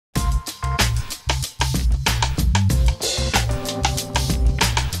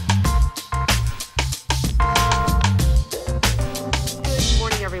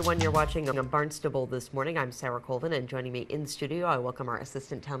everyone. You're watching Barnstable This Morning. I'm Sarah Colvin, and joining me in studio, I welcome our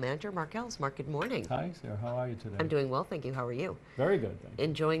Assistant Town Manager, Mark Ells. Mark, good morning. Hi, Sarah. How are you today? I'm doing well, thank you. How are you? Very good, thank you.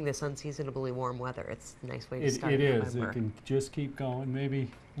 Enjoying this unseasonably warm weather. It's a nice way to start It November. is. It can just keep going. Maybe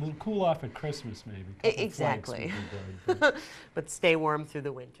a little cool off at Christmas, maybe. Exactly. Would be good, but stay warm through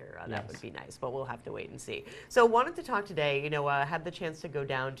the winter. That would be nice, but we'll have to wait and see. So wanted to talk today, had the chance to go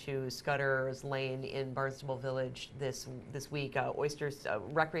down to Scudder's Lane in Barnstable Village this week.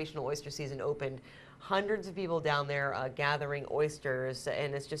 Recreational oyster season opened. Hundreds of people down there gathering oysters,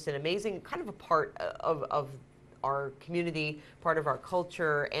 and it's just an amazing kind of a part of our community, part of our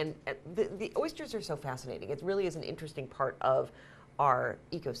culture, and the oysters are so fascinating. It really is an interesting part of our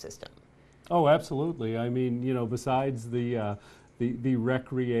ecosystem. Oh, absolutely. I mean, besides the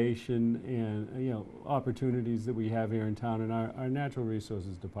recreation and opportunities that we have here in town, and our natural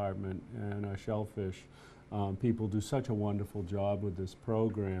resources department and our shellfish people do such a wonderful job with this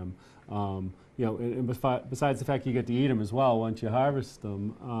program. And besides the fact you get to eat them as well once you harvest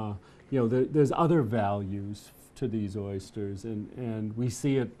them, there's other values to these oysters, and we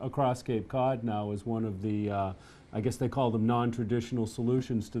see it across Cape Cod now as one of the I guess they call them non-traditional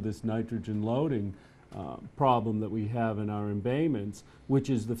solutions to this nitrogen loading problem that we have in our embayments, which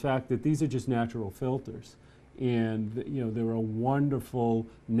is the fact that these are just natural filters. And they're a wonderful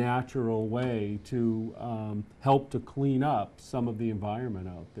natural way to help to clean up some of the environment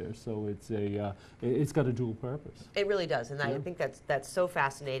out there. So it's got a dual purpose. It really does, and I think that's so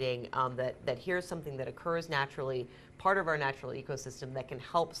fascinating that here's something that occurs naturally, part of our natural ecosystem that can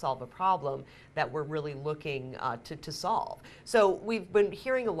help solve a problem that we're really looking to solve. So we've been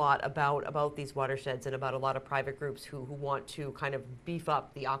hearing a lot about these watersheds and about a lot of private groups who want to kind of beef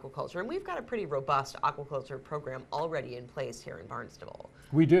up the aquaculture, and we've got a pretty robust aquaculture program already in place here in Barnstable.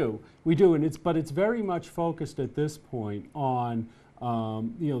 We do, and it's very much focused at this point on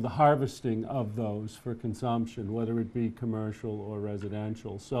the harvesting of those for consumption, whether it be commercial or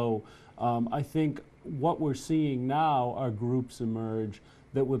residential. So I think what we're seeing now are groups emerge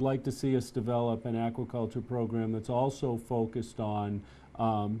that would like to see us develop an aquaculture program that's also focused on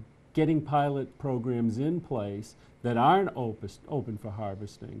getting pilot programs in place that aren't open for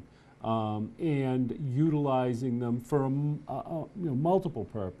harvesting, and utilizing them for multiple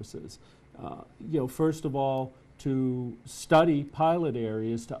purposes. First of all, to study pilot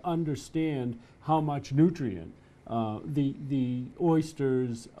areas to understand how much nutrient the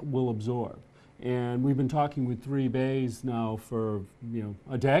oysters will absorb. And we've been talking with 3 bays now for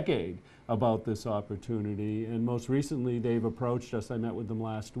a decade about this opportunity, and most recently they've approached us. I met with them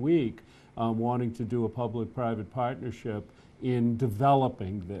last week, wanting to do a public-private partnership in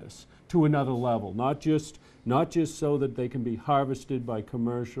developing this to another level, not just so that they can be harvested by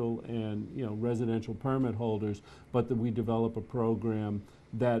commercial and residential permit holders, but that we develop a program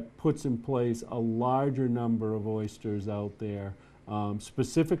that puts in place a larger number of oysters out there.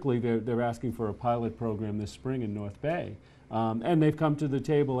 Specifically, they're asking for a pilot program this spring in North Bay. And they've come to the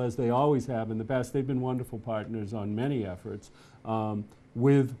table, as they always have in the past. They've been wonderful partners on many efforts,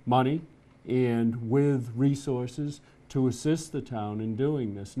 with money and with resources to assist the town in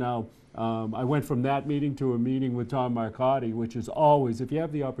doing this. Now, I went from that meeting to a meeting with Tom Marcotti, which is always, if you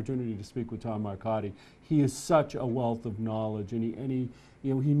have the opportunity to speak with Tom Marcotti, he is such a wealth of knowledge, and he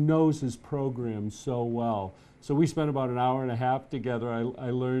knows his program so well. So we spent about an hour and a half together.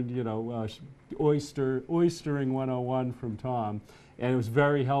 I learned, oystering 101 from Tom, and it was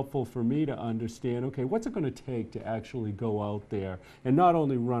very helpful for me to understand, okay, what's it going to take to actually go out there and not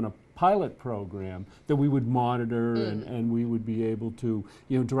only run a pilot program that we would monitor and we would be able to,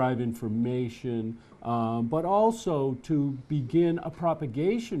 derive information, but also to begin a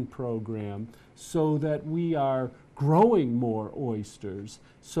propagation program so that we are growing more oysters,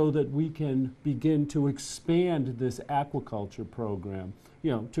 so that we can begin to expand this aquaculture program,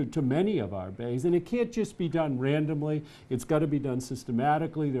 to many of our bays. And it can't just be done randomly. It's got to be done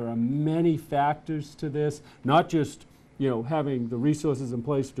systematically. There are many factors to this, not just having the resources in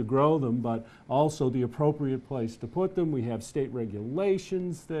place to grow them, but also the appropriate place to put them. We have state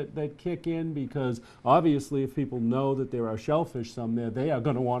regulations that kick in, because obviously if people know that there are shellfish some there, they are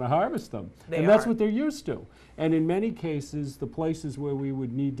going to want to harvest them. That's what they're used to. And in many cases, the places where we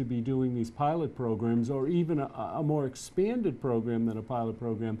would need to be doing these pilot programs, or even a more expanded program than a pilot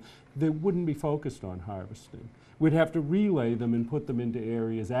program, that wouldn't be focused on harvesting. We'd have to relay them and put them into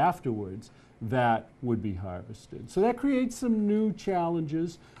areas afterwards that would be harvested. So that creates some new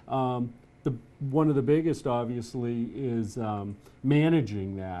challenges. One of the biggest, obviously, is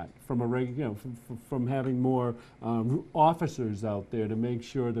managing that from from having more officers out there to make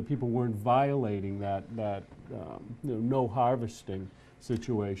sure that people weren't violating that no harvesting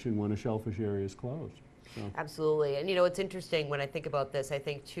situation when a shellfish area is closed. So. Absolutely. And it's interesting when I think about this, I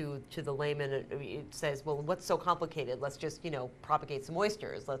think to the layman, it says, well, what's so complicated? Let's just, propagate some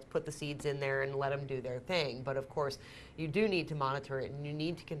oysters. Let's put the seeds in there and let them do their thing. But of course, you do need to monitor it, and you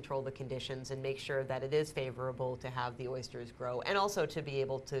need to control the conditions and make sure that it is favorable to have the oysters grow, and also to be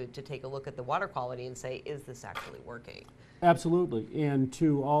able to take a look at the water quality and say, is this actually working? Absolutely. And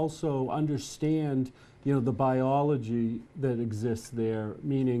to also understand the biology that exists there,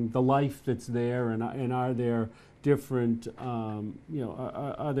 meaning the life that's there, and are there different,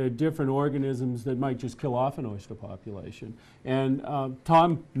 are there different organisms that might just kill off an oyster population? And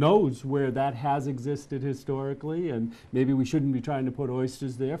Tom knows where that has existed historically, and maybe we shouldn't be trying to put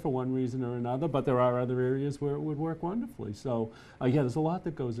oysters there for one reason or another, but there are other areas where it would work wonderfully. So yeah, there's a lot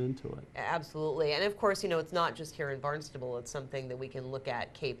that goes into it. Absolutely. And of course, it's not just here in Barnstable, it's something that we can look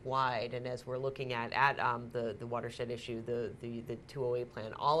at Cape-wide, and as we're looking at the watershed issue, the 208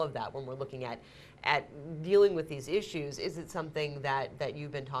 plan, all of that, when we're looking at dealing with these issues, is it something that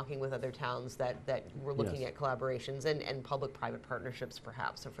you've been talking with other towns that we're looking at collaborations and public-private partnerships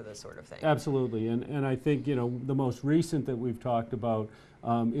perhaps for this sort of thing? Absolutely, and I think the most recent that we've talked about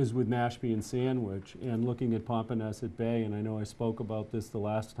is with Mashpee and Sandwich, and looking at Pompanesett Bay, and I know I spoke about this the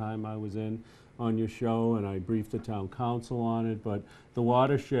last time I was on your show, and I briefed the town council on it, but the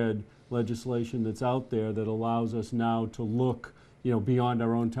watershed legislation that's out there that allows us now to look beyond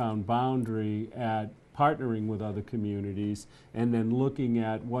our own town boundary at partnering with other communities, and then looking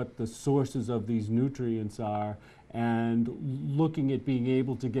at what the sources of these nutrients are, and looking at being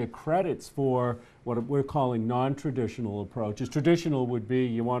able to get credits for what we're calling non-traditional approaches. Traditional would be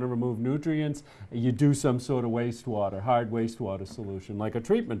you want to remove nutrients, you do some sort of wastewater, hard wastewater solution, like a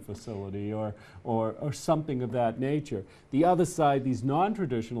treatment facility or something of that nature. The other side, these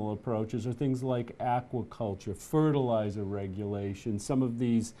non-traditional approaches, are things like aquaculture, fertilizer regulation, some of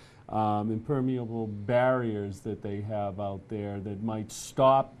these impermeable barriers that they have out there that might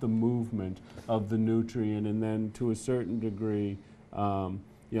stop the movement of the nutrient, and then to a certain degree,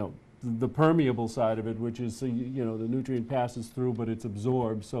 the permeable side of it, which is, the nutrient passes through but it's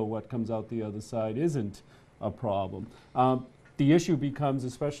absorbed, so what comes out the other side isn't a problem. The issue becomes,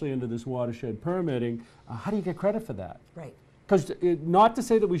 especially under this watershed permitting, how do you get credit for that? Right. Because not to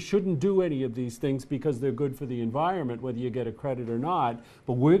say that we shouldn't do any of these things because they're good for the environment, whether you get a credit or not,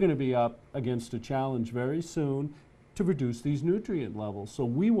 but we're going to be up against a challenge very soon to reduce these nutrient levels. So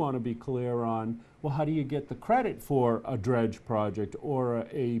we want to be clear on, well, how do you get the credit for a dredge project or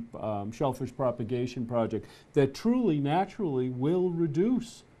a shellfish propagation project that truly, naturally will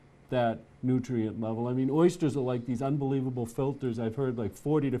reduce that nutrient level? I mean, oysters are like these unbelievable filters. I've heard like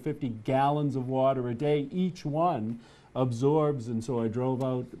 40 to 50 gallons of water a day, each one absorbs, and so I drove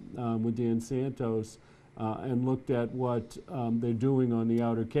out with Dan Santos and looked at what they're doing on the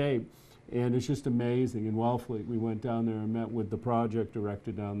Outer Cape, and it's just amazing. In Wellfleet, we went down there and met with the project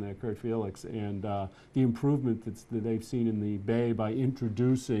director down there, Kurt Felix, and the improvement that they've seen in the bay by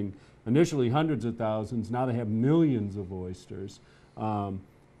introducing initially hundreds of thousands, now they have millions of oysters.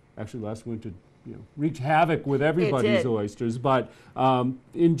 Actually, last winter, wreaked havoc with everybody's oysters, but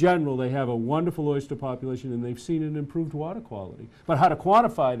in general, they have a wonderful oyster population, and they've seen an improved water quality. But how to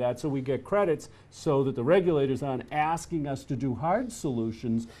quantify that so we get credits so that the regulators aren't asking us to do hard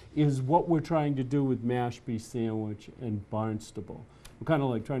solutions is what we're trying to do with Mashpee, Sandwich, and Barnstable. We're kind of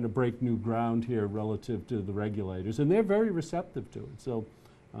like trying to break new ground here relative to the regulators, and they're very receptive to it. So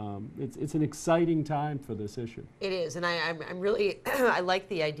it's an exciting time for this issue. It is, and I'm really, I like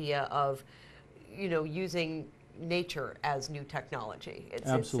the idea of using nature as new technology. It's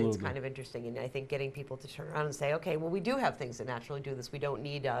kind of interesting, and I think getting people to turn around and say, okay, well, we do have things that naturally do this. We don't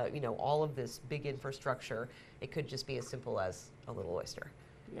need, all of this big infrastructure. It could just be as simple as a little oyster.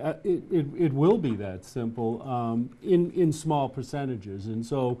 It will be that simple in small percentages, and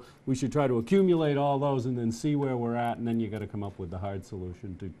so we should try to accumulate all those and then see where we're at, and then you got to come up with the hard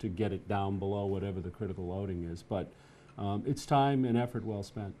solution to get it down below whatever the critical loading is. But it's time and effort well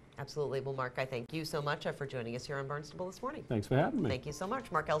spent. Absolutely. Well, Mark, I thank you so much for joining us here on Barnstable This Morning. Thanks for having me. Thank you so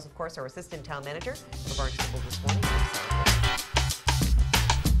much. Mark Ells, of course, our Assistant Town Manager for Barnstable This Morning.